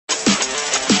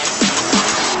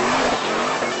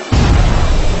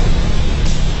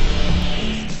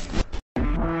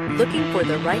Looking for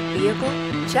the right vehicle?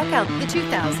 Check out the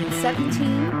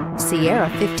 2017 Sierra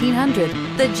 1500.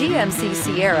 The GMC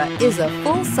Sierra is a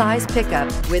full-size pickup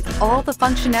with all the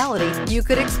functionality you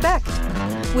could expect.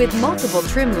 With multiple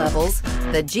trim levels,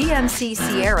 the GMC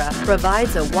Sierra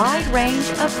provides a wide range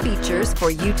of features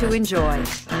for you to enjoy.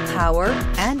 Power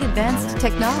and advanced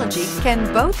technology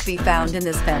can both be found in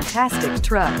this fantastic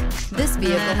truck. This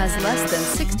vehicle has less than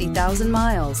 60,000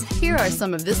 miles. Here are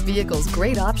some of this vehicle's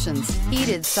great options: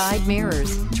 heated side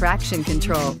mirrors, traction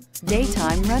control,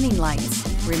 daytime running lights,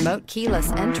 remote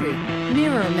keyless entry,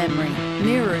 mirror memory,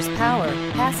 mirrors power,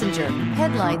 passenger,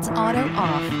 headlights auto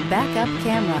off, backup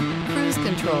camera, cruise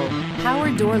control,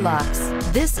 power door locks.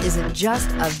 This isn't just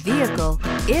a vehicle,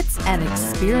 it's an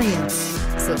experience.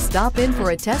 So stop in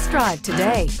for a test drive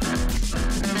today.